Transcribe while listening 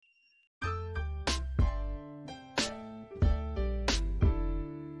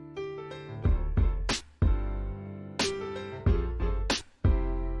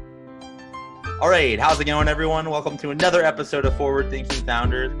All right, how's it going, everyone? Welcome to another episode of Forward Thinking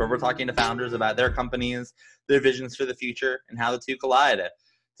Founders, where we're talking to founders about their companies, their visions for the future, and how the two collide.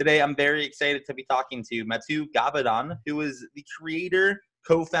 Today, I'm very excited to be talking to Mathieu Gavadon, who is the creator,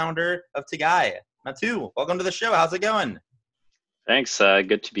 co-founder of Tagai. Mathieu, welcome to the show. How's it going? Thanks.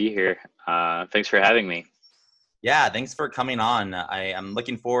 Good to be here. Thanks for having me. Yeah, thanks for coming on. I am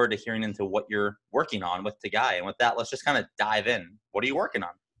looking forward to hearing into what you're working on with Tagai. And with that, let's just kind of dive in. What are you working on?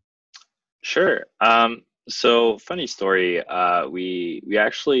 Sure. So funny story. We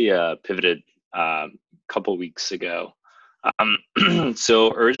actually pivoted a couple weeks ago.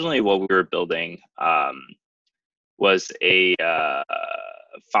 So originally, what we were building was a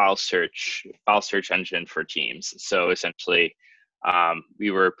file search engine for Teams. So essentially, we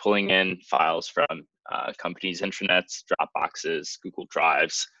were pulling in files from companies' intranets, Dropboxes, Google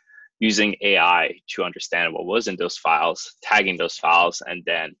Drives, using AI to understand what was in those files, tagging those files, and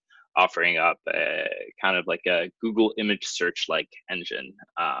then offering up a kind of like a Google image search like engine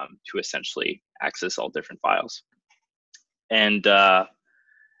to essentially access all different files. And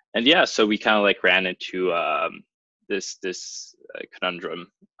yeah, so we kind of like ran into this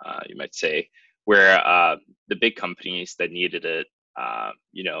conundrum, you might say, where the big companies that needed it,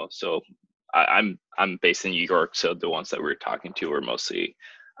 so I'm based in New York, so the ones that we were talking to were mostly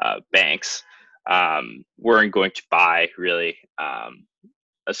banks, weren't going to buy really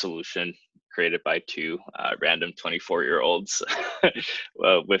a solution created by two random 24-year-olds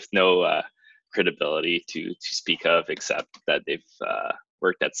with no credibility to speak of, except that they've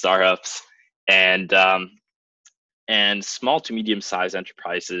worked at startups. And small to medium sized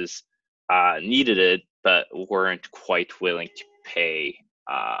enterprises needed it, but weren't quite willing to pay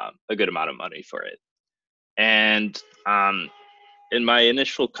a good amount of money for it. And in my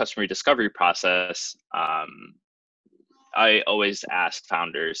initial customer discovery process, I always asked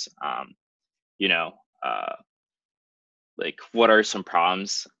founders, you know, uh, like what are some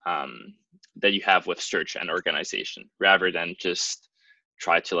problems that you have with search and organization, rather than just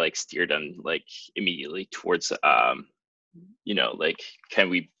try to like steer them like immediately towards, like, can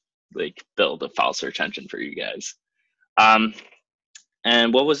we like build a file search engine for you guys? Um,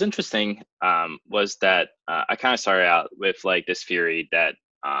 and what was interesting was that I kind of started out with like this theory that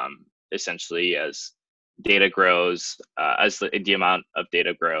essentially as data grows, as the amount of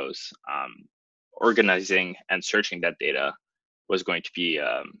data grows, organizing and searching that data was going to be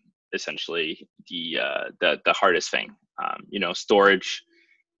essentially the hardest thing. Storage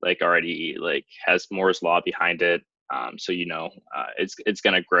like already like has Moore's law behind it, so it's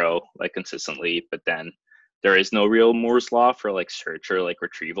gonna grow like consistently, but then there is no real Moore's law for like search or like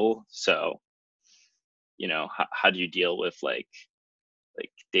retrieval. So how do you deal with like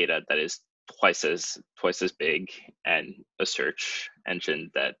data that is twice as big, and a search engine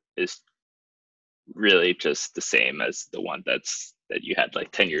that is really just the same as the one that you had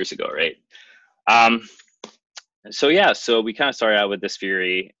like 10 years ago, right? um so yeah, so we kind of started out with this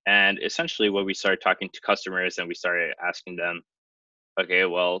theory, and essentially what we started talking to customers, and we started asking them, okay,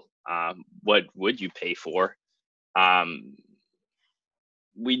 well, what would you pay for? um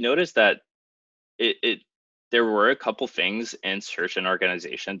we noticed that it there were a couple things in search and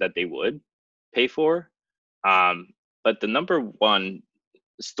organization that they would pay for. um but the number one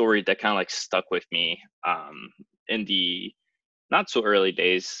story that kind of like stuck with me in the not so early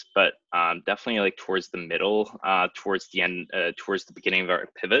days, but definitely like towards the middle, towards the end, towards the beginning of our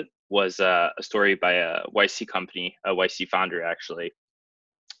pivot, was a story by a YC company, a YC founder actually.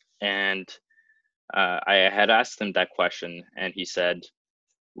 And I had asked him that question, and he said,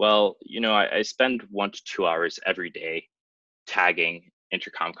 well, I spend 1 to 2 hours every day tagging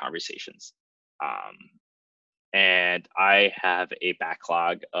intercom conversations. Um, and I have a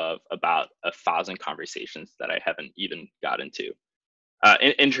backlog of about 1,000 conversations that I haven't even gotten to.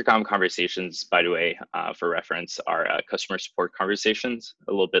 Intercom conversations, by the way, for reference, are customer support conversations,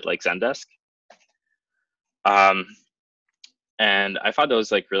 a little bit like Zendesk. Um, and I thought that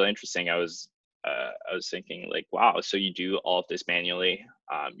was like really interesting. I was thinking like, wow, so you do all of this manually.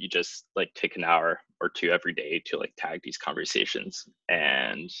 You just like take an hour or two every day to like tag these conversations,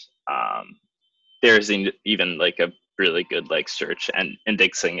 and there's even like a really good like search and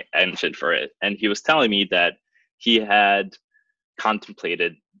indexing engine for it. And he was telling me that he had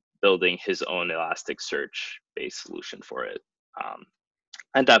contemplated building his own Elasticsearch based solution for it. Um,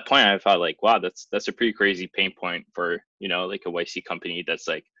 at that point, I thought like, wow, that's a pretty crazy pain point for like a YC company that's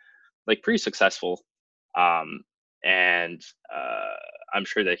like pretty successful. Um, and I'm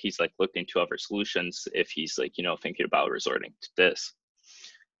sure that he's like looked into other solutions if he's like thinking about resorting to this.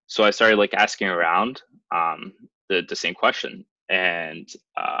 So I started like asking around the same question, and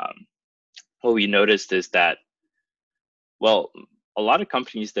what we noticed is that, well, a lot of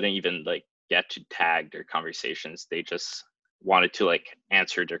companies didn't even like get to tag their conversations. They just wanted to like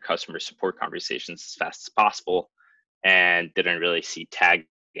answer their customer support conversations as fast as possible and didn't really see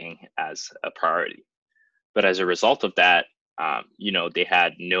tagging as a priority. But as a result of that, they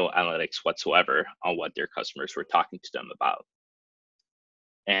had no analytics whatsoever on what their customers were talking to them about.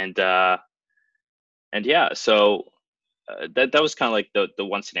 And yeah, so that was kind of like the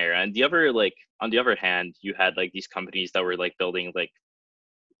one scenario. And the other, like on the other hand, you had like these companies that were like building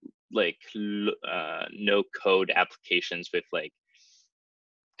no code applications with like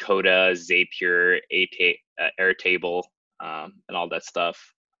Coda, Zapier, Airtable, and all that stuff.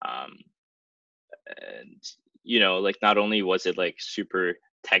 Um, and like not only was it like super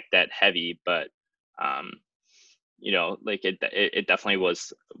tech debt heavy, but um, like it definitely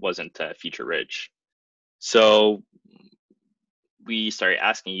wasn't feature rich. So we started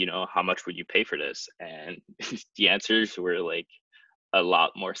asking, how much would you pay for this? And the answers were like a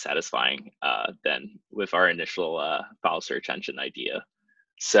lot more satisfying than with our initial file search engine idea.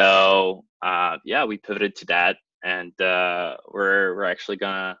 So yeah, we pivoted to that, and we're actually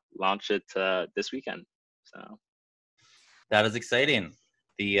gonna launch it this weekend. So That is exciting.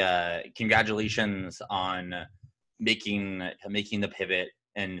 The congratulations on making the pivot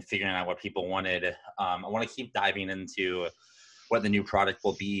and figuring out what people wanted. I want to keep diving into what the new product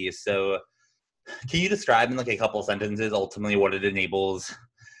will be. So, can you describe in like a couple sentences ultimately what it enables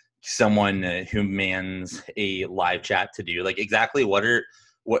someone who mans a live chat to do? Like exactly what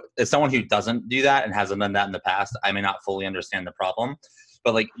as someone who doesn't do that and hasn't done that in the past, I may not fully understand the problem,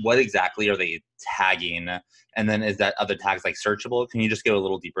 but like what exactly are they tagging? And then is that other tags like searchable? Can you just go a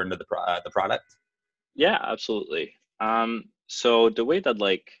little deeper into the product? yeah, absolutely. So the way that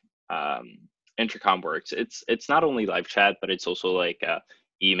like Intercom works, it's not only live chat, but it's also like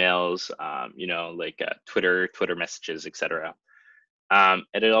emails, like Twitter messages, etc. And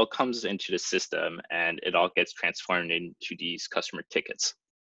it all comes into the system, and it all gets transformed into these customer tickets.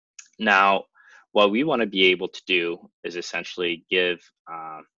 Now, what we want to be able to do is essentially give,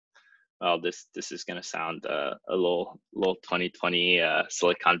 well, this is going to sound a little 2020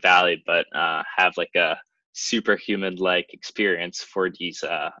 Silicon Valley, but have like a superhuman like experience for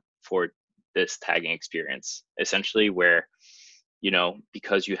for this tagging experience, essentially where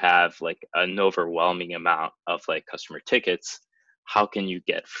because you have like an overwhelming amount of like customer tickets, how can you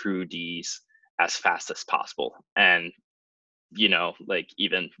get through these as fast as possible, and like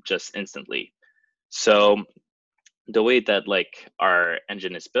even just instantly. So the way that like our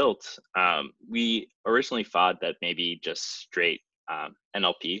engine is built, we originally thought that maybe just straight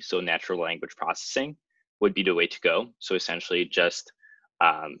NLP, so natural language processing, would be the way to go. So essentially just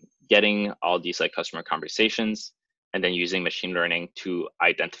getting all these like customer conversations and then using machine learning to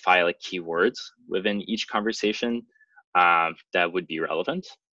identify like keywords within each conversation that would be relevant,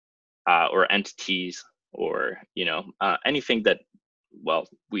 or entities, or anything that, well,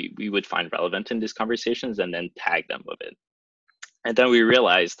 we would find relevant in these conversations, and then tag them with it. And then we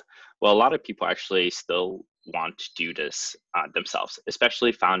realized, well, a lot of people actually still want to do this themselves,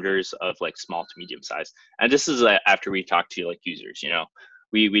 especially founders of like small to medium size. And this is after we talked to like users.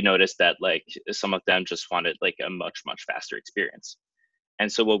 We noticed that like some of them just wanted like a much faster experience.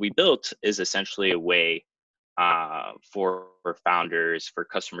 And so what we built is essentially a way for founders, for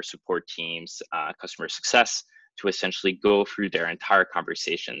customer support teams, customer success, to essentially go through their entire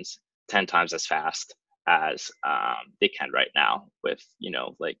conversations 10 times as fast as they can right now with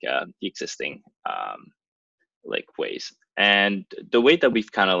the existing like ways. And the way that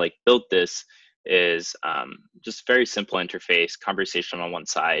we've kind of like built this is just very simple interface, conversation on one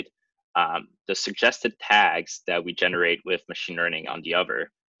side, the suggested tags that we generate with machine learning on the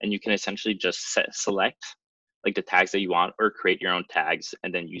other, and you can essentially just select like the tags that you want, or create your own tags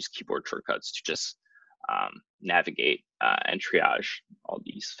and then use keyboard shortcuts to just navigate and triage all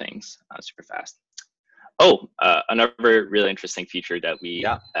these things super fast. Oh, another really interesting feature that we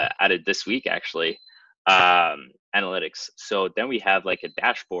Yeah. added this week, actually, analytics. So then we have like a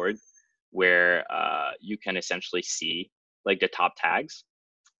dashboard where you can essentially see like the top tags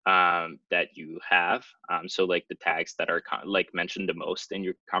that you have. So like the tags that are like mentioned the most in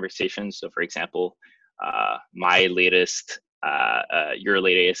your conversation. So for example, my latest, your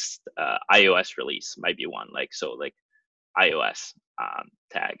latest iOS release might be one. Like so, like iOS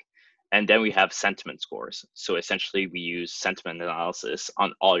tag. And then we have sentiment scores. So essentially, we use sentiment analysis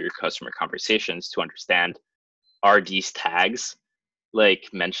on all your customer conversations to understand, are these tags like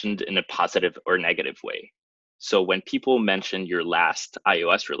mentioned in a positive or negative way? So when people mention your last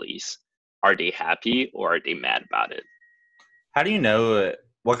iOS release, are they happy or are they mad about it? How do you know?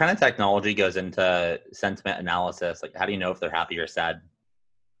 What kind of technology goes into sentiment analysis? Like, how do you know if they're happy or sad?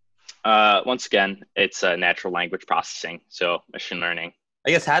 Once again, it's natural language processing, so machine learning.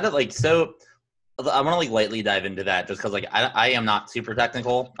 I guess how did like so. I want to like lightly dive into that just because like I am not super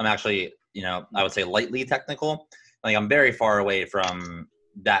technical. I'm actually I would say lightly technical. Like I'm very far away from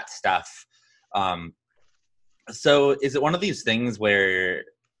that stuff. Um, so is it one of these things where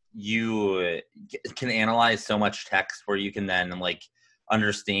you can analyze so much text where you can then like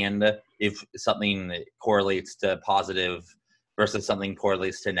understand if something correlates to positive versus something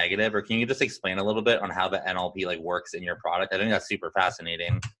correlates to negative? Or can you just explain a little bit on how the NLP like works in your product? I think that's super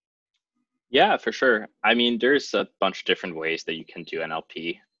fascinating. Yeah, for sure. I mean, there's a bunch of different ways that you can do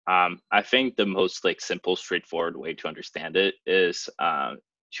NLP. I think the most like simple, straightforward way to understand it is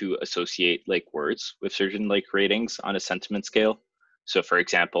to associate like words with certain like ratings on a sentiment scale. So, for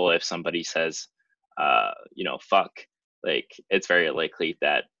example, if somebody says, fuck, like it's very likely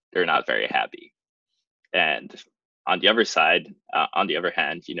that they're not very happy. And on the other side, on the other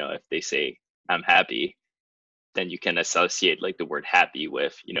hand, if they say I'm happy, then you can associate like the word happy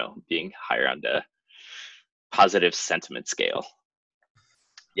with being higher on the positive sentiment scale.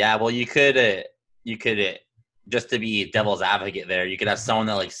 Yeah, well, you could just to be devil's advocate there, you could have someone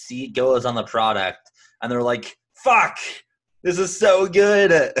that like see goes on the product and they're like, "Fuck, this is so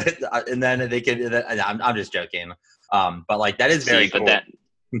good," and then they could. I'm just joking, but like that is See, very but cool.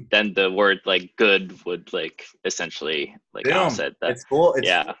 then the word like good would like essentially like Boom, offset that. it's cool. It's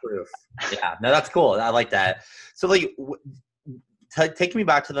Yeah. foolproof. Yeah, no, that's cool. I like that. So like, take me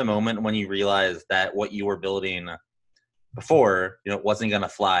back to the moment when you realized that what you were building before, wasn't gonna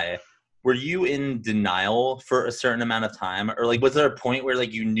fly. Were you in denial for a certain amount of time, or like was there a point where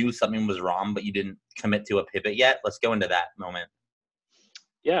like you knew something was wrong but you didn't commit to a pivot yet? Let's go into that moment.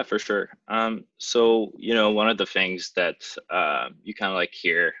 Yeah, for sure. So one of the things that you kind of like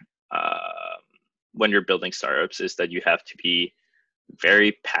hear uh, when you're building startups is that you have to be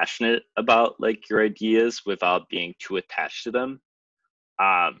very passionate about like your ideas without being too attached to them.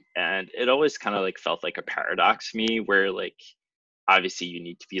 And it always kind of like felt like a paradox to me where like obviously you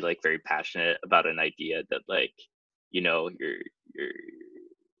need to be like very passionate about an idea that like you're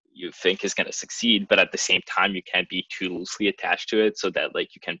you think is going to succeed, but at the same time you can't be too loosely attached to it so that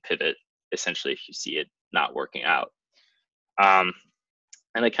like you can pivot essentially if you see it not working out. um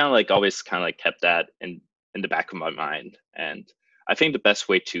and I kind of like always kind of like kept that in the back of my mind. And I think the best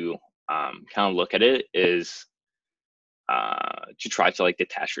way to kind of look at it is to try to like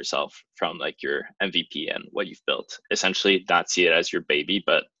detach yourself from like your MVP and what you've built. Essentially, not see it as your baby,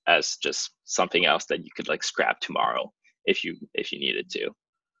 but as just something else that you could like scrap tomorrow if you needed to.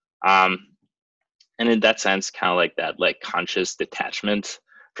 Um, and in that sense, kind of like that like conscious detachment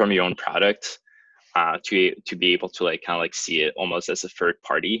from your own product, to be able to like kind of like see it almost as a third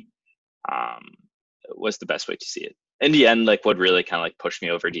party, um, was the best way to see it. In the end, like what really kind of like pushed me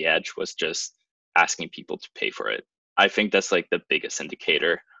over the edge was just asking people to pay for it. I think that's like the biggest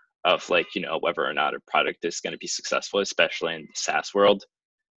indicator of like whether or not a product is going to be successful, especially in the SaaS world.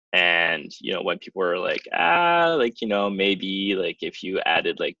 And when people are like like maybe like if you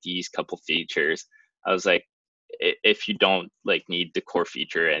added like these couple features, I was like, if you don't like need the core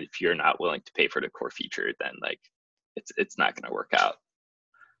feature and if you're not willing to pay for the core feature, then like it's not going to work out.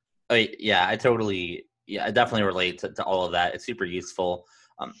 Yeah, I definitely relate to all of that. It's super useful.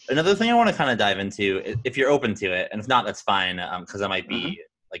 Another thing I want to kind of dive into, if you're open to it, and if not, that's fine, because that might Hmm. be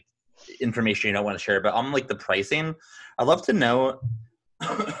like information you don't want to share. But on like the pricing, I'd love to know.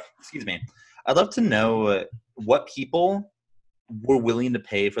 Excuse me. I'd love to know what people were willing to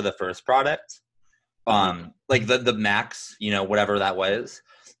pay for the first product, Hmm. like the max, whatever that was,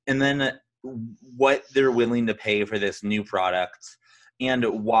 and then what they're willing to pay for this new product, and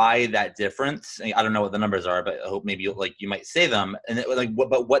why that difference. I don't know what the numbers are, but I hope maybe like you might say them, and like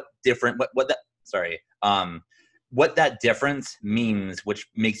what different what that sorry what that difference means, which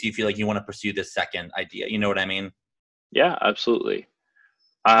makes you feel like you want to pursue this second idea. You know what I mean? Yeah, absolutely.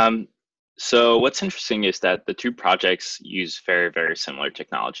 Um, so what's interesting is that the two projects use very, very similar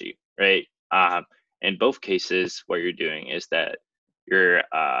technology, right? In both cases, what you're doing is that you're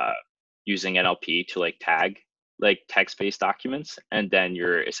using NLP to like tag like text-based documents, and then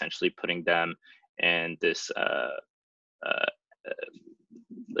you're essentially putting them in this uh,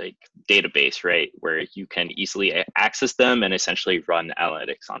 like database, right, where you can easily access them and essentially run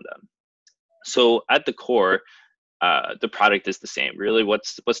analytics on them. So at the core, the product is the same. Really,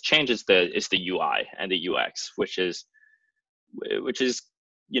 what's changed is the UI and the UX, which is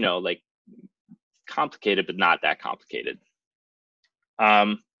like complicated, but not that complicated.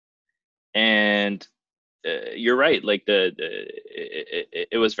 Um, and you're right. Like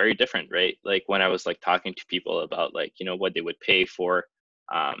it was very different, right? Like when I was like talking to people about like, you know, what they would pay for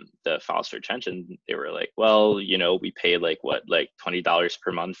the file search engine, they were like, well, you know, we pay like what, like $20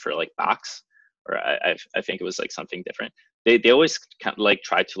 per month for like Box, or I think it was like something different. They always kind of like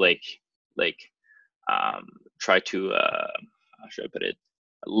try to like um, try to how should I put it,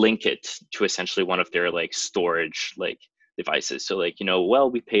 link it to essentially one of their like storage like devices. So like, you know, well,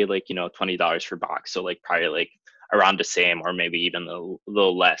 we pay like, you know, $20 for Box, so like probably like around the same or maybe even a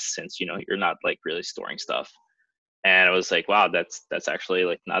little less, since you know you're not like really storing stuff. And I was like, wow, that's actually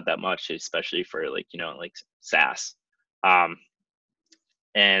like not that much, especially for like, you know, like SaaS. um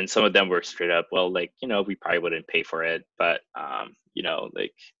and some of them were straight up, well, like, you know, we probably wouldn't pay for it, but you know,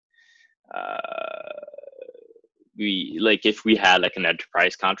 like uh we like if we had like an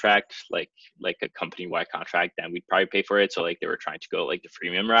enterprise contract, like a company wide contract, then we'd probably pay for it. So like they were trying to go like the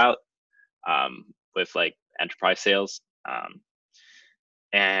freemium route with like enterprise sales.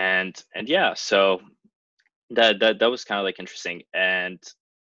 And yeah, so that was kind of like interesting. And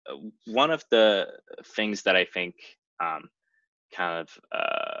one of the things that I think um, kind of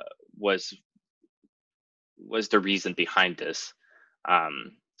was was the reason behind this,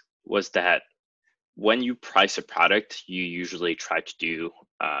 um, was that when you price a product, you usually try to do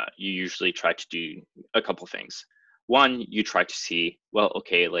a couple things. One, you try to see, well,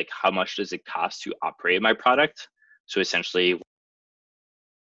 okay, like how much does it cost to operate my product? So essentially,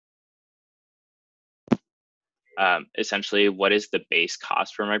 what is the base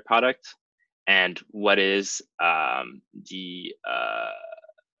cost for my product, and what is the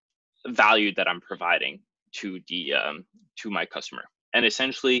value that I'm providing to the to my customer. And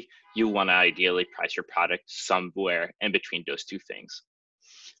essentially, you want to ideally price your product somewhere in between those two things.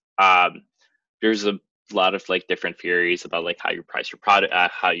 Um, there's a lot of like different theories about like how you price your product,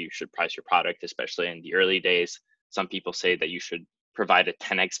 how you should price your product, especially in the early days. Some people say that you should provide a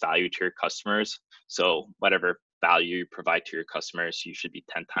 10x value to your customers. So whatever value you provide to your customers, you should be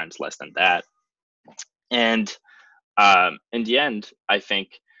 10 times less than that. And in the end, I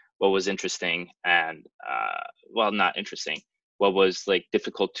think what was interesting and well, not interesting, what was like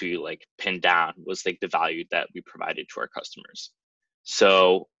difficult to like pin down was like the value that we provided to our customers.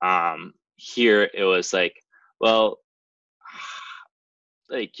 So here it was like, well,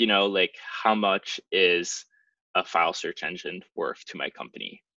 like, you know, like how much is a file search engine worth to my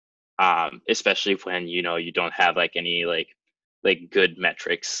company? Especially when, you know, you don't have like any like good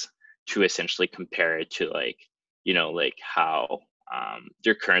metrics to essentially compare it to, like, you know, like how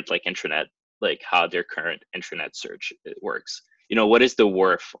their current like intranet, like how their current intranet search works. You know, what is the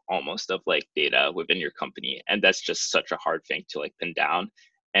worth almost of like data within your company? And that's just such a hard thing to like pin down.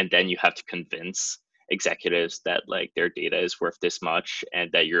 And then you have to convince executives that like their data is worth this much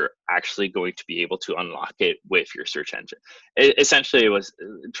and that you're actually going to be able to unlock it with your search engine. Essentially, it was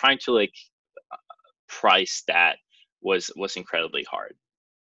trying to like price that was incredibly hard.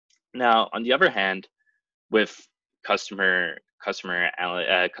 Now, on the other hand, with customer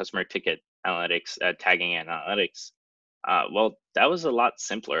ticket analytics, tagging and analytics, well, that was a lot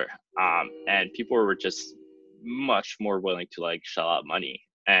simpler, and people were just much more willing to like shell out money.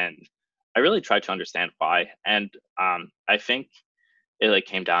 And I really tried to understand why. And I think it like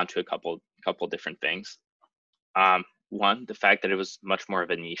came down to a couple different things. One, the fact that it was much more of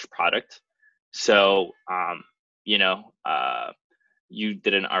a niche product. So, you know, you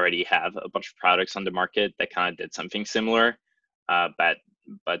didn't already have a bunch of products on the market that kind of did something similar, but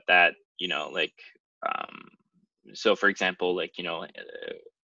that, you know, like, um, so for example, like, you know,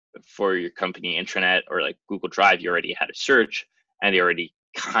 for your company intranet or like Google Drive, you already had a search and they already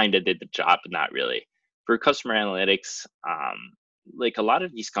kind of did the job, but not really. For customer analytics, like a lot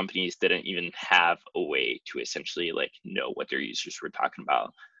of these companies didn't even have a way to essentially like know what their users were talking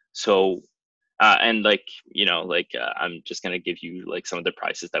about. So, and like, you know, like I'm just gonna give you like some of the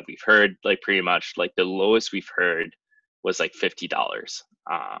prices that we've heard. Like pretty much like the lowest we've heard was like $50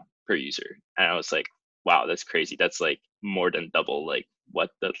 per user, and I was like, wow, that's crazy. That's like more than double like what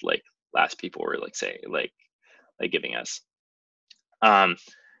the like last people were like saying, like giving us. Um,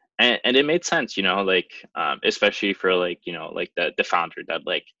 and it made sense, you know, like especially for like, you know, like the founder that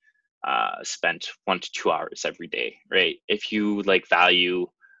like spent 1 to 2 hours every day, right? If you like value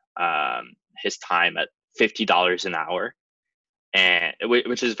his time at $50 an hour, and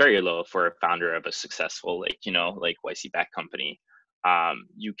which is very low for a founder of a successful like, you know, like YC backed company,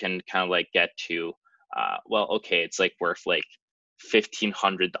 you can kind of like get to well, okay, it's like worth like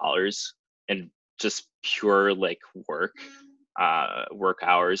 $1,500 in just pure like work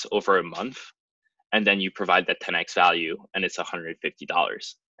hours over a month, and then you provide that 10x value and it's $150,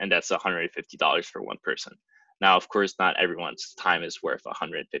 and that's $150 for one person. Now, of course, not everyone's time is worth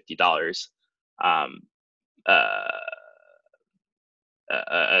 $150. Um, uh,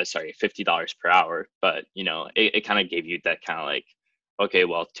 Sorry, $50 per hour. But it kind of gave you that kind of like, okay,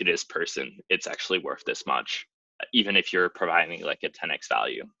 well, to this person, it's actually worth this much, even if you're providing like a 10x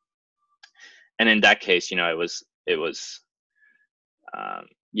value. And in that case, it was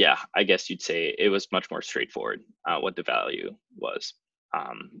yeah, I guess you'd say it was much more straightforward what the value was.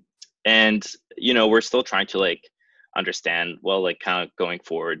 Um, and we're still trying to like understand, well, like kind of going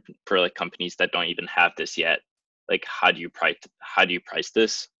forward for like companies that don't even have this yet, like how do you price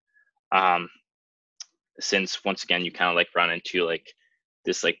this? Um, since once again you kind of like run into like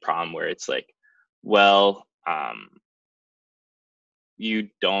this like problem where it's like, well, you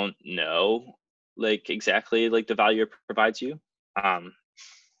don't know like exactly like the value it provides you. Um,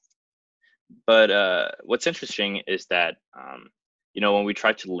 but what's interesting is that when we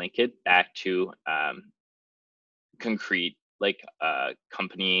try to link it back to concrete like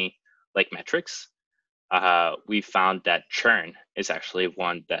company like metrics, we found that churn is actually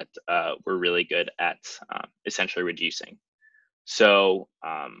one that we're really good at essentially reducing. So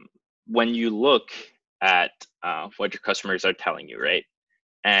when you look at what your customers are telling you, right?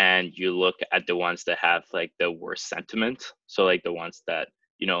 And you look at the ones that have like the worst sentiment, so like the ones that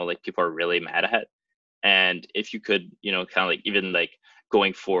like people are really mad at, and if you could kind of like even like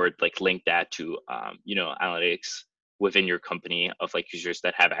going forward like link that to analytics within your company of like users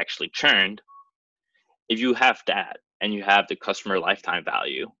that have actually churned. If you have that and you have the customer lifetime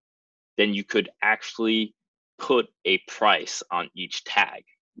value, then you could actually put a price on each tag,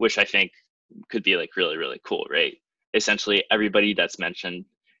 which I think could be like really, really cool, right? Essentially, everybody that's mentioned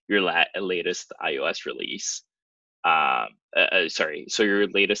your latest iOS release, so your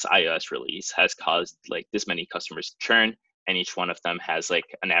latest iOS release has caused like this many customers to churn, and each one of them has like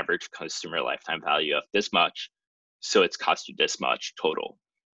an average customer lifetime value of this much, so it's cost you this much total.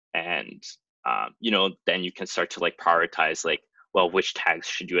 And then you can start to like prioritize like, well, which tags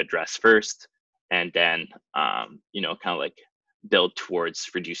should you address first, and then kind of like build towards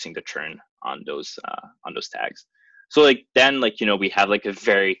reducing the churn on those tags. So like then like we have like a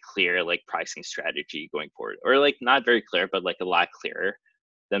very clear like pricing strategy going forward, or like not very clear but like a lot clearer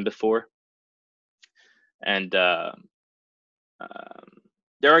than before. And um,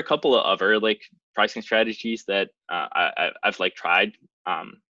 there are a couple of other like pricing strategies that I've like tried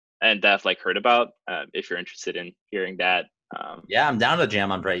and that I've like heard about. If you're interested in hearing that. Yeah, I'm down to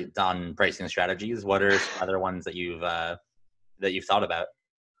jam on pricing strategies. What are some other ones that you've thought about?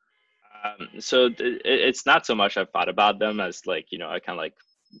 So it's not so much I've thought about them as like I kind of like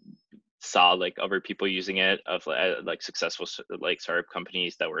saw like other people using it of like successful like startup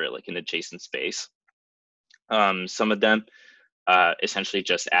companies that were like in adjacent space. Some of them essentially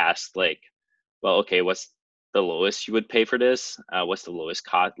just asked like, well, okay, what's the lowest you would pay for this? What's the lowest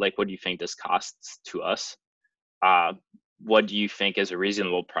cost? Like, what do you think this costs to us? What do you think is a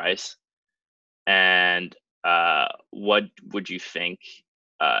reasonable price? And what would you think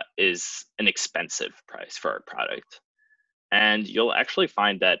is an expensive price for our product? And you'll actually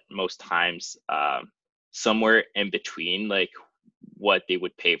find that most times somewhere in between like what they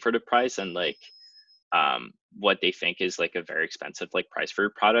would pay for the price and like what they think is like a very expensive like price for a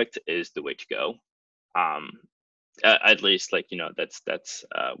product is the way to go. um at least like that's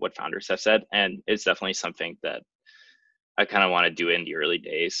what founders have said, and it's definitely something that I kind of want to do in the early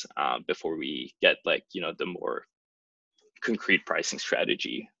days before we get like the more concrete pricing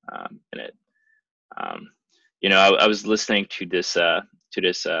strategy in it. um I was listening to this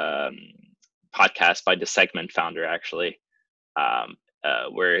podcast by the Segment founder actually,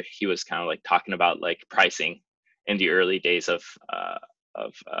 where he was kind of like talking about like pricing in the early days of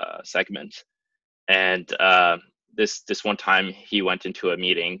Segment. And this one time he went into a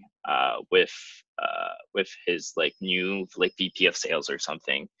meeting with his like new like VP of sales or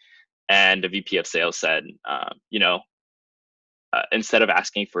something, and the VP of sales said, instead of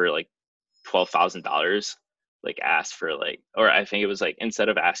asking for like $12,000, like asked for like, or I think it was like instead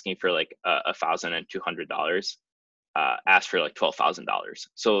of asking for like $1,200, asked for like $12,000.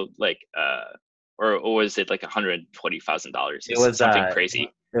 So like or was it like $120,000? It It's was something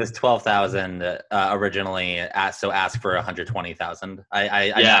crazy. It was 12,000 originally. Ask for 120,000. I'm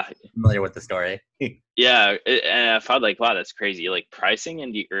Yeah, familiar with the story. yeah, and I thought like, wow, that's crazy. Like pricing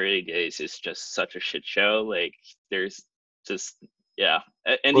in the early days is just such a shit show. Like there's just yeah.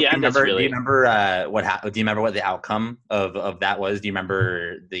 In Well, the end, that's do you really remember do you remember what the outcome of that was? Do you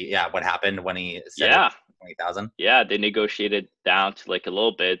remember what happened when he said it yeah, 20,000? yeah. They negotiated down to like a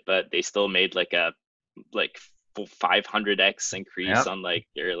little bit, but they still made like a like 500x increase Yep. on like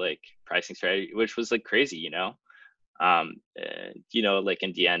their like pricing strategy, which was like crazy, like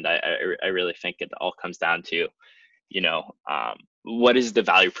in the end, I really think it all comes down to, what is the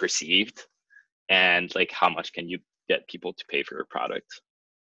value perceived, and like how much can you get people to pay for your product.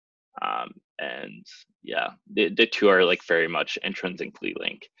 And yeah, the two are like very much intrinsically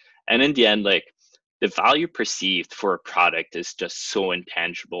linked. And in the end, like the value perceived for a product is just so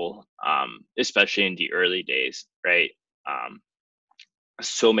intangible, especially in the early days, right? Um,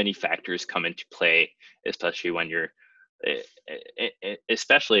 so many factors come into play, especially when you're,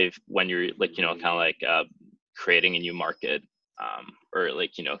 especially when you're like, kind of like creating a new market, or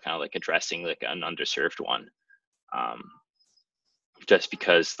like, kind of like addressing like an underserved one. Um, just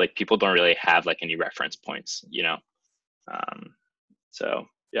because like people don't really have like any reference points. Um, so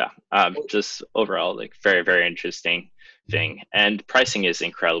yeah, just overall like very, very interesting thing. And pricing is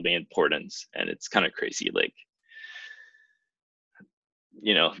incredibly important, and it's kind of crazy, like,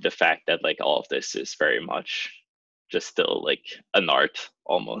 the fact that like all of this is very much just still like an art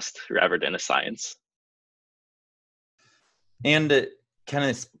almost rather than a science. And kind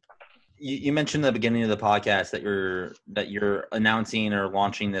of, you mentioned at the beginning of the podcast that you're announcing or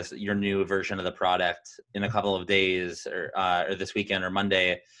launching your new version of the product in a couple of days, or this weekend or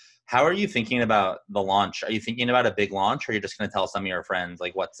Monday. How are you thinking about the launch? Are you thinking about a big launch, or are you just going to tell some of your friends?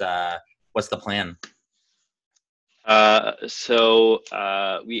 Like, what's the plan?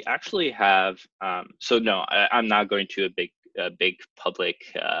 We actually have. So no, I'm not going to a big public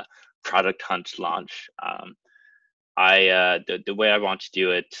product hunt launch. The way I want to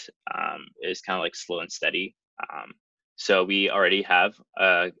do it is kind of like slow and steady. So we already have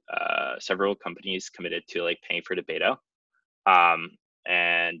several companies committed to like paying for the beta, um,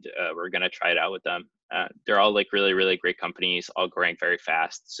 and we're gonna try it out with them. They're all like really, really great companies, all growing very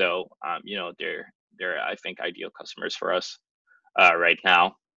fast. So they're I think ideal customers for us right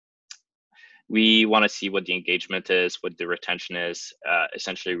now. We want to see what the engagement is, what the retention is.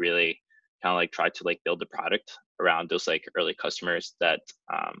 Essentially, really kind of like try to like build a product around those like early customers that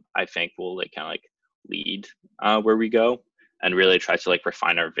I think will like kind of like lead where we go, and really try to like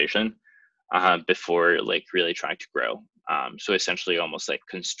refine our vision before like really trying to grow. So essentially, almost like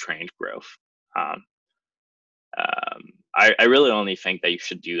constrained growth. Um, I really only think that you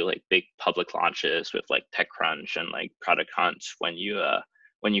should do like big public launches with like TechCrunch and like Product Hunt when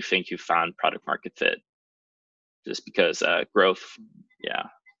you think you found product market fit. Just because growth, yeah,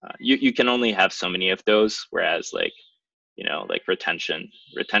 you can only have so many of those, whereas like like retention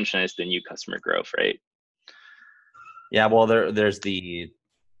is the new customer growth, right? Yeah, well, there's the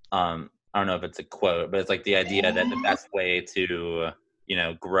I don't know if it's a quote, but it's like the idea that the best way to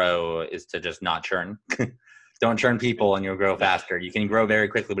grow is to just not churn. Don't churn people and you'll grow faster. You can grow very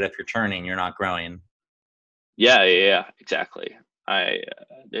quickly, but if you're churning, you're not growing. Yeah, exactly. I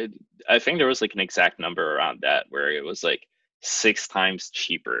think there was like an exact number around that where it was like 6 times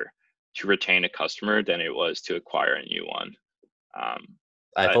cheaper to retain a customer than it was to acquire a new one. Um,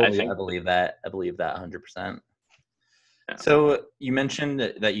 I I think, believe that. I believe that 100%. yeah. So you mentioned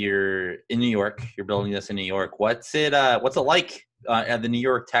that you're in New York. You're building this in New York. What's it like at the New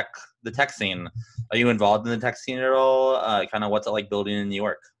York the tech scene? Are you involved in the tech scene at all? Kind of what's it like building in New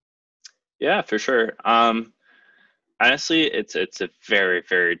York? Yeah, for sure. Honestly, it's a very,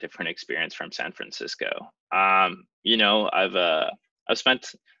 very different experience from San Francisco. I've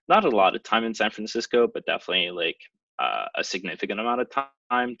spent not a lot of time in San Francisco, but definitely like a significant amount of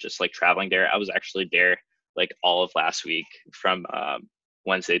time just like traveling there. I was actually there like all of last week from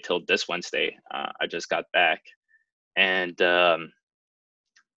Wednesday till this Wednesday. I just got back, and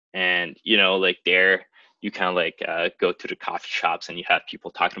like there you kind of like go to the coffee shops and you have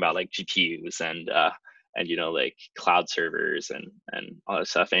people talking about like GPUs and like cloud servers and all that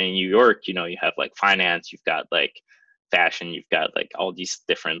stuff. And in New York, you have like finance, you've got like fashion, you've got like all these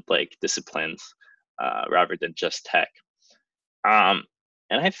different like disciplines rather than just tech. Um,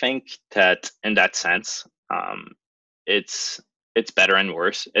 and I think that in that sense, it's it's better and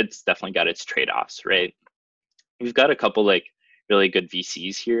worse. It's definitely got its trade-offs, right? We've got a couple like really good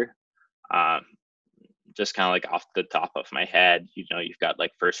VCs here. Um, just kind of like off the top of my head, you've got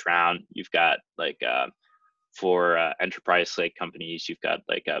like First Round, you've got like for enterprise like companies, you've got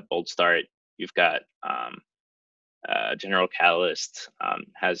like Bold Start, you've got General Catalyst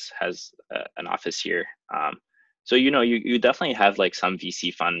has an office here. So you definitely have like some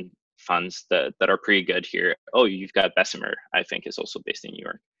VC funds that are pretty good here. Oh, you've got Bessemer, I think, is also based in New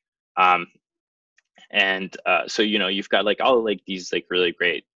York. Um, and so you've got like all like these like really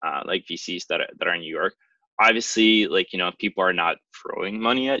great like VCs that are in New York. Obviously, like people are not throwing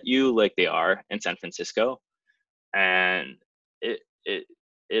money at you like they are in San Francisco. and it it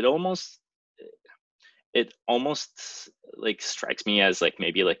it almost it almost like strikes me as like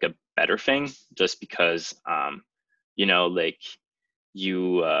maybe like a better thing, just because like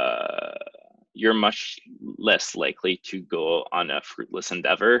you you're much less likely to go on a fruitless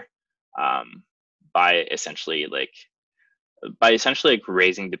endeavor, um, by essentially like by essentially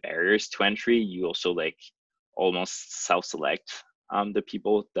raising the barriers to entry. You also like almost self-select the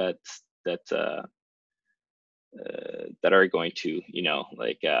people that that are going to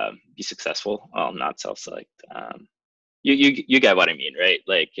be successful. Well, not self-select. You get what I mean, right?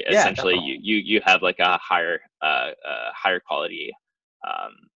 Like Yeah, essentially, definitely. you have like a higher quality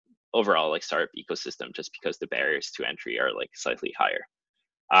um, overall like startup ecosystem, just because the barriers to entry are like slightly higher.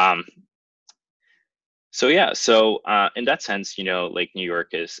 Um, so yeah, so in that sense, like New York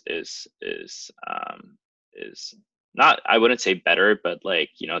is not, I wouldn't say better, but like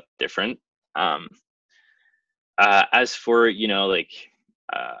different. Um, as for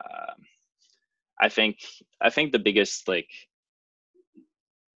uh, I think I think the biggest like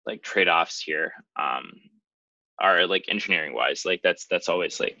trade-offs here are like engineering wise. Like that's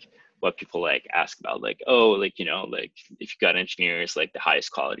always like what people like ask about. Like, oh, like like if you got engineers, like the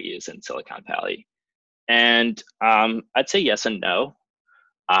highest quality is in Silicon Valley. And I'd say yes and no.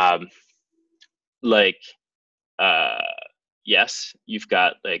 Um, like uh, yes, you've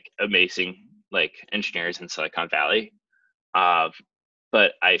got like amazing like engineers in Silicon Valley. Uh,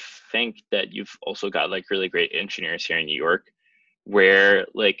 but I think that you've also got like really great engineers here in New York, where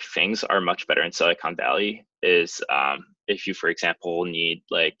like things are much better in Silicon Valley. Is if you, for example, need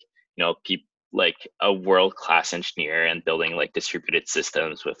like like a world class engineer and building like distributed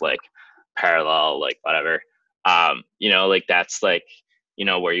systems with like parallel like whatever, like that's like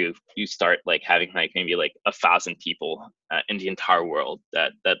where you start like having like maybe like 1,000 people in the entire world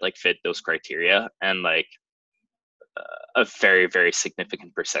that like fit those criteria, and like a very very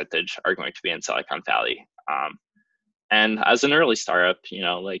significant percentage are going to be in Silicon Valley. And as an early startup,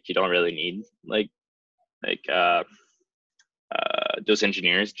 like you don't really need like those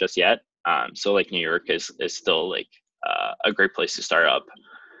engineers just yet. So like New York is still like a great place to start up.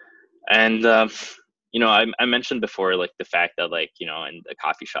 And I mentioned before like the fact that like in the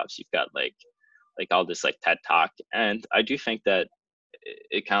coffee shops you've got like all this like TED Talk, and I do think that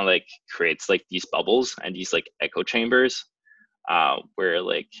it kind of like creates like these bubbles and these like echo chambers, where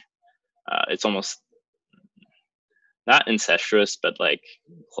like it's almost not incestuous, but like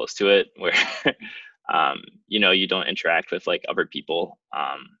close to it, where you don't interact with like other people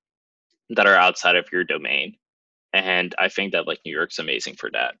that are outside of your domain. And I think that like New York's amazing for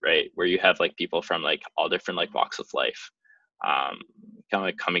that, right? Where you have like people from like all different like walks of life, um, kind of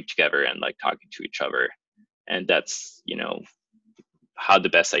like coming together and like talking to each other, and that's how the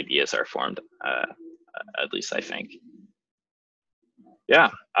best ideas are formed. At least I think. Yeah.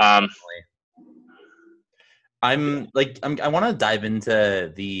 Um, I want to dive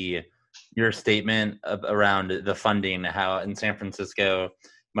into your statement around the funding, how in San Francisco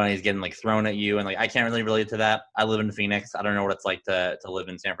money is getting like thrown at you, and like I can't really relate to that. I live in Phoenix. I don't know what it's like to live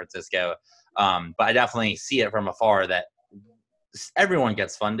in San Francisco, but I definitely see it from afar that everyone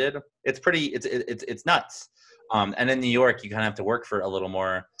gets funded. It's pretty. It's nuts. And in New York, you kind of have to work for a little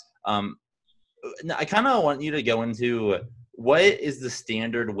more. Um, I kind of want you to go into what is the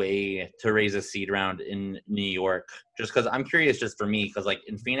standard way to raise a seed round in New York? Just because I'm curious, just for me, because like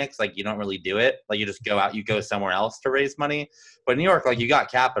in Phoenix, like you don't really do it. Like you just go out, you go somewhere else to raise money. But in New York, like you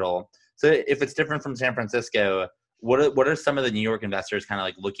got capital. So if it's different from San Francisco, what are some of the New York investors kind of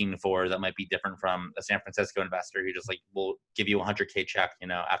like looking for that might be different from a San Francisco investor who just like will give you a 100K check,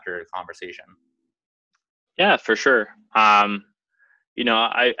 after a conversation? yeah, for sure. I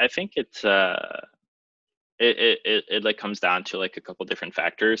think it like comes down to like a couple different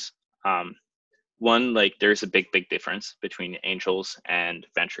factors. Um, One, like there's a big difference between angels and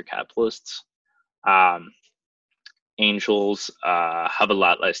venture capitalists. Um, Angels have a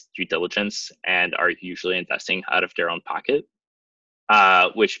lot less due diligence and are usually investing out of their own pocket,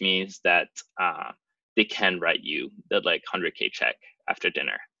 which means that they can write you the like 100K check after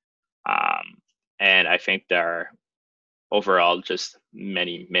dinner. Um, and I think there are overall just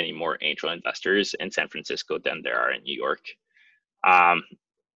many more angel investors in San Francisco than there are in New York. Um,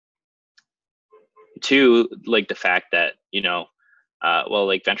 Two, like the fact that well,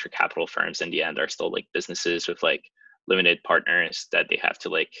 like venture capital firms in the end are still like businesses with like limited partners that they have to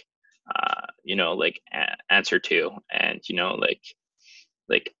like answer to, and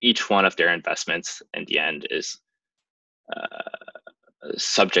like each one of their investments in the end is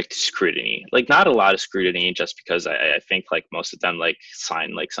subject to scrutiny. Like not a lot of scrutiny, just because I think like most of them like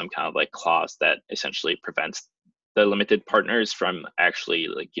sign like some kind of like clause that essentially prevents the limited partners from actually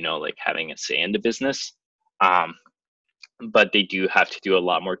like, like having a say in the business. Um, but they do have to do a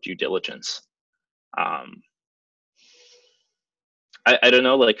lot more due diligence. Um, I don't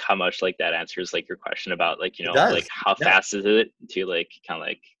know like how much like that answers like your question about like, It like does. how Yeah. fast is it to like kind of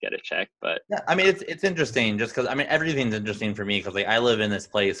like get a check, but Yeah. I mean, it's interesting just because I mean everything's interesting for me because like I live in this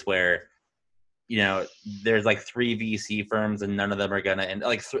place where there's like three VC firms and none of them are gonna, and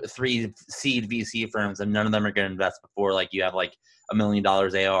like three seed VC firms and none of them are gonna invest before like you have like $1 million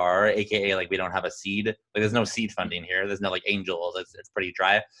ARR, aka like we don't have a seed. Like there's no seed funding here. There's no like angels. It's pretty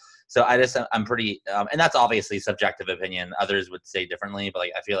dry. So I'm pretty, and that's obviously subjective opinion. Others would say differently, but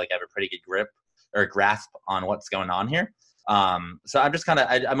like I feel like I have a pretty good grip or grasp on what's going on here. So I'm just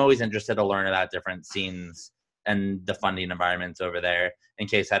I'm always interested to learn about different scenes and the funding environments over there in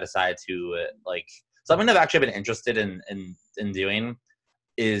case I decide to like something I've actually been interested in doing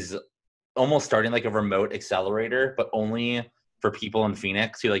is almost starting like a remote accelerator, but only for people in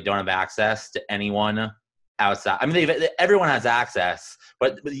Phoenix who like don't have access to anyone outside. I mean, everyone has access,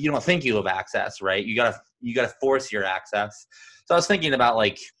 but you don't think you have access, right? You gotta force your access. So I was thinking about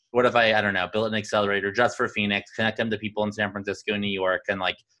like, what if I don't know, build an accelerator just for Phoenix, connect them to people in San Francisco, New York, and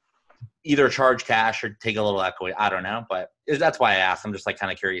like either charge cash or take a little equity. I don't know, but that's why I asked. I'm just like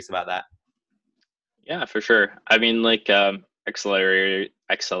kind of curious about that. yeah, for sure. I mean, like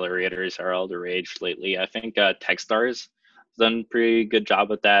accelerators are all the rage lately. I think Techstars has done a pretty good job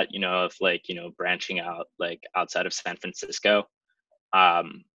with that. Of like branching out like outside of San Francisco,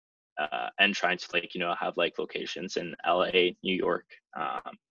 um, and trying to like have like locations in LA, New York,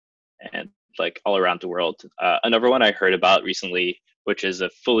 and like all around the world. Another one I heard about recently, which is a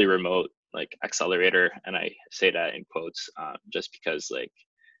fully remote like accelerator, and I say that in quotes just because like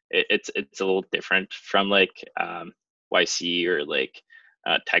it's a little different from like YC or like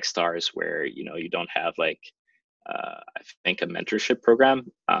Techstars, where you don't have like I think a mentorship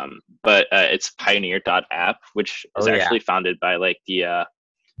program, but it's Pioneer.app, which is Oh yeah. actually founded by like the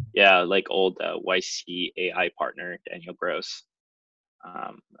like old YC AI partner Daniel Gross.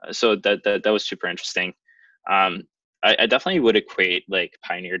 So that was super interesting. Um, I definitely would equate like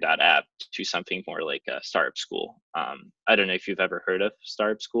Pioneer.app to something more like a startup school. I don't know if you've ever heard of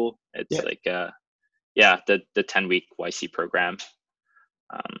startup school. It's Yeah. like the 10-week YC program.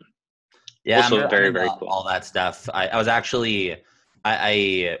 Um, Yeah, Also I'm very, into very cool. all that stuff. I was actually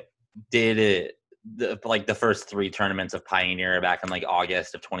I did it like the first three tournaments of Pioneer back in like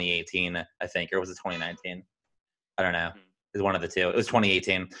August of 2018, I think, or was it 2019? I don't know. It was one of the two. It was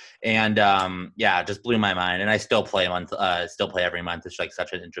 2018, and yeah, it just blew my mind. And I still play still play every month. It's like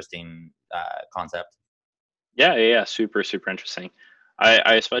such an interesting concept. Yeah. Super, super interesting.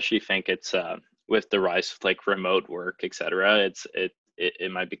 I especially think it's with the rise of like remote work, etc.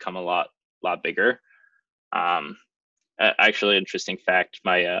 It might become a lot bigger. Um, Actually, interesting fact.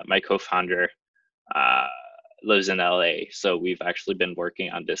 My co-founder uh, lives in LA, so we've actually been working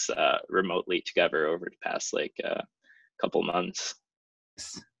on this remotely together over the past like couple months.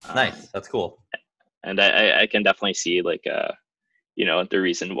 Nice. Um, That's cool. and I can definitely see like the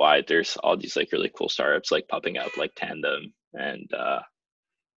reason why there's all these like really cool startups like popping up like Tandem and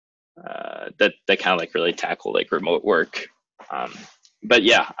that kind of like really tackle like remote work. Um, but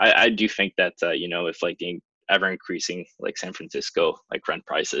yeah, I do think that if like the ever increasing like San Francisco like rent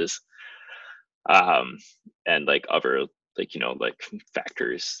prices, and like other like like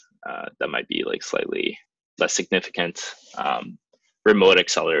factors that might be like slightly less significant, remote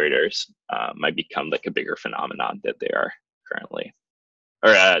accelerators might become like a bigger phenomenon that they are currently,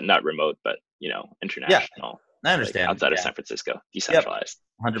 or not remote, but Yeah, international, I like understand. outside of Yeah. San Francisco, Yep. decentralized,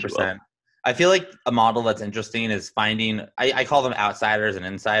 if you will. 100%. I feel like a model that's interesting is finding, I call them outsiders and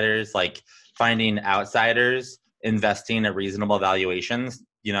insiders, like finding outsiders investing at reasonable valuations,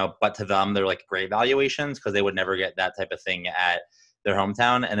 but to them, they're like great valuations because they would never get that type of thing at their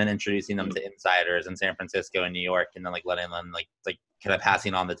hometown, and then introducing them Mm. to insiders in San Francisco and New York, and then like letting them like kind of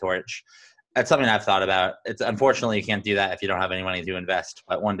passing on the torch. That's something I've thought about. It's unfortunately you can't do that if you don't have any money to invest,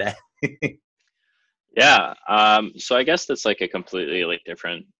 but one day. Yeah. So I guess that's like a completely like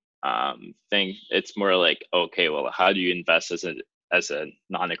different thing. It's more like, okay, well, how do you invest as a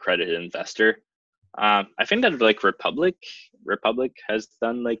non-accredited investor? I think that like Republic has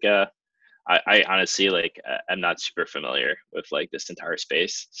done like I honestly like I'm not super familiar with like this entire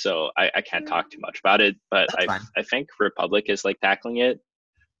space, so I can't talk too much about it. But That's fine. I think Republic is like tackling it.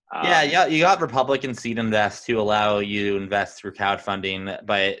 Yeah, Um, yeah, you got Republican Seed Invest to allow you to invest through crowdfunding,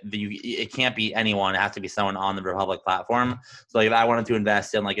 but it can't be anyone. It has to be someone on the Republic platform. So, like, if I wanted to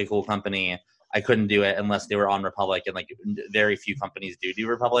invest in like a cool company, I couldn't do it unless they were on Republic, and like very few companies do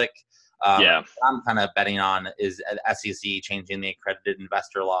Republic. Yeah. What I'm kind of betting on is SEC changing the accredited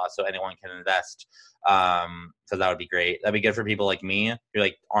investor law so anyone can invest. So that would be great. That'd be good for people like me who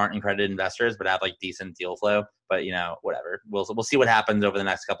like aren't accredited investors but have like decent deal flow. But whatever. We'll see what happens over the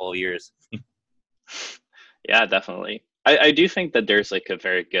next couple of years. Yeah, definitely. I do think that there's like a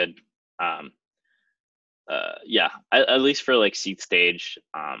very good yeah, at least for like seed stage,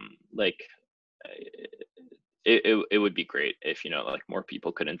 like it would be great if like more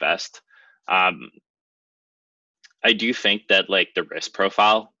people could invest. um I do think that like the risk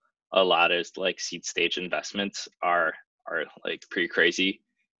profile a lot is like seed stage investments are like pretty crazy,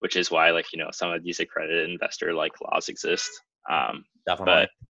 which is why like some of these accredited investor like laws exist. Definitely.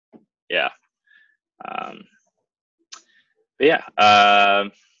 But yeah. um but yeah.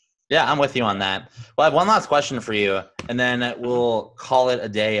 Yeah, I'm with you on that. Well, I have one last question for you, and then we'll call it a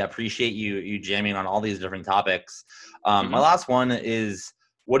day. I appreciate you jamming on all these different topics. My Mhm. last one is,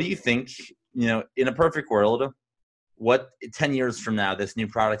 what do you think, in a perfect world, what 10 years from now, this new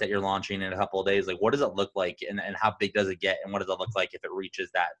product that you're launching in a couple of days, like what does it look like, and how big does it get, and what does it look like if it reaches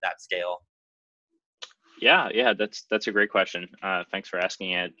that scale? Yeah, that's a great question. Thanks for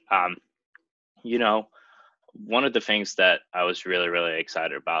asking it. You know, one of the things that I was really, really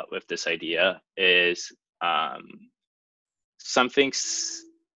excited about with this idea is um, some things,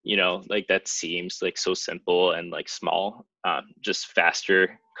 like that seems like so simple and like small, just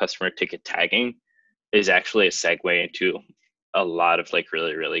faster customer ticket tagging is actually a segue into a lot of like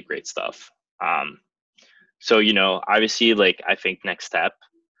really, really great stuff. Um, so, obviously, like I think next step,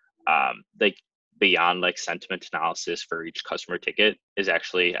 like beyond like sentiment analysis for each customer ticket is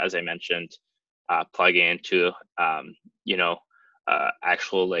actually, as I mentioned, plugging into you know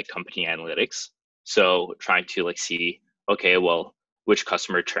actual like company analytics. So trying to like see, okay, well, which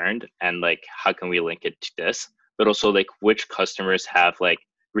customer turned and like how can we link it to this, but also like which customers have like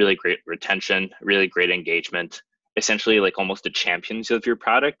really great retention, really great engagement, essentially like almost the champions of your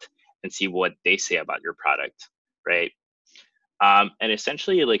product, and see what they say about your product, right? And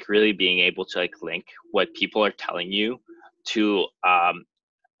essentially like really being able to like link what people are telling you to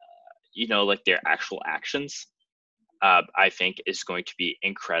like their actual actions. I think is going to be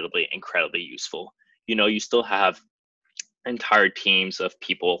incredibly, incredibly useful. You still have entire teams of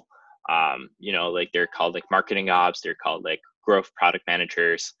people, like they're called like marketing ops, they're called like growth product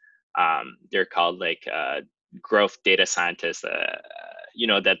managers, they're called like growth data scientists,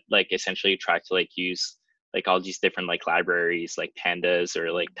 that like essentially try to like use like all these different like libraries like pandas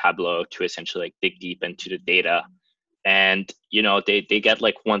or like Tableau to essentially like dig deep into the data. And they get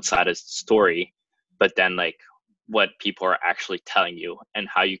like one sided story, but then like what people are actually telling you and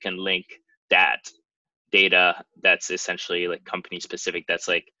how you can link that data that's essentially like company specific, that's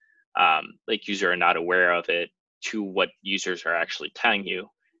like user are not aware of it, to what users are actually telling you,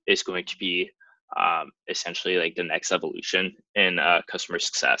 is going to be essentially like the next evolution in customer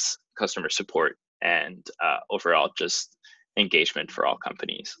success, customer support, and overall just engagement for all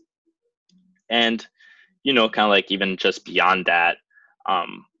companies. And kind of like even just beyond that,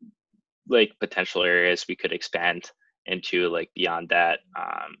 um, like potential areas we could expand into, like beyond that,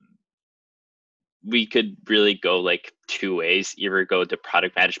 we could really go like two ways. Either go the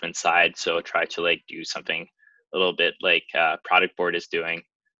product management side, so try to like do something a little bit like product board is doing,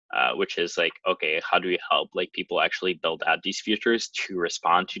 which is like, okay, how do we help like people actually build out these features to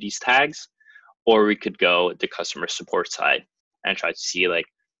respond to these tags? Or we could go the customer support side and try to see like,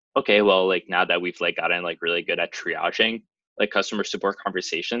 okay, well, like now that we've like gotten like really good at triaging like customer support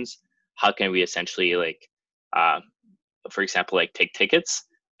conversations, how can we essentially like uh, for example, like take tickets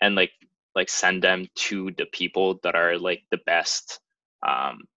and like send them to the people that are like the best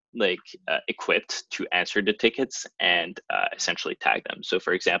equipped to answer the tickets, and essentially tag them. So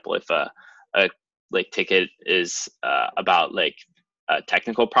for example, if a like ticket is about like a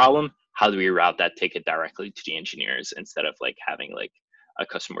technical problem, how do we route that ticket directly to the engineers instead of like having like a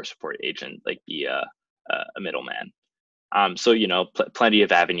customer support agent like be a middleman? So plenty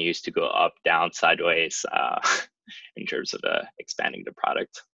of avenues to go up, down, sideways, in terms of expanding the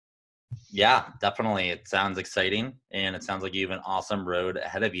product. Yeah, definitely. It sounds exciting, and it sounds like you have an awesome road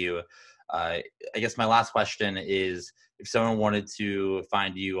ahead of you. I guess my last question is, if someone wanted to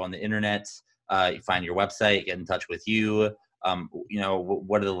find you on the internet, find your website, get in touch with you,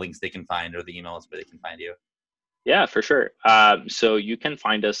 what are the links they can find, or the emails where they can find you? Yeah, for sure. So you can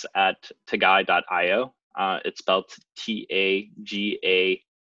find us at tagai.io. It's spelled TAGAI.io.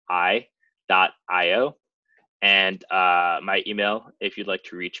 And my email, if you'd like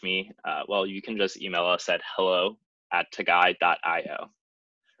to reach me, well, you can just email us at hello@tagai.io.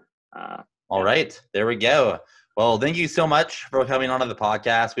 All right, there we go. Well, thank you so much for coming onto the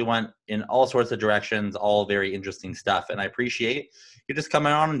podcast. We went in all sorts of directions, all very interesting stuff, and I appreciate you just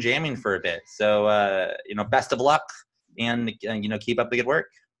coming on and jamming for a bit. So, best of luck, and keep up the good work.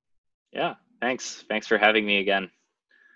 Yeah, thanks for having me again.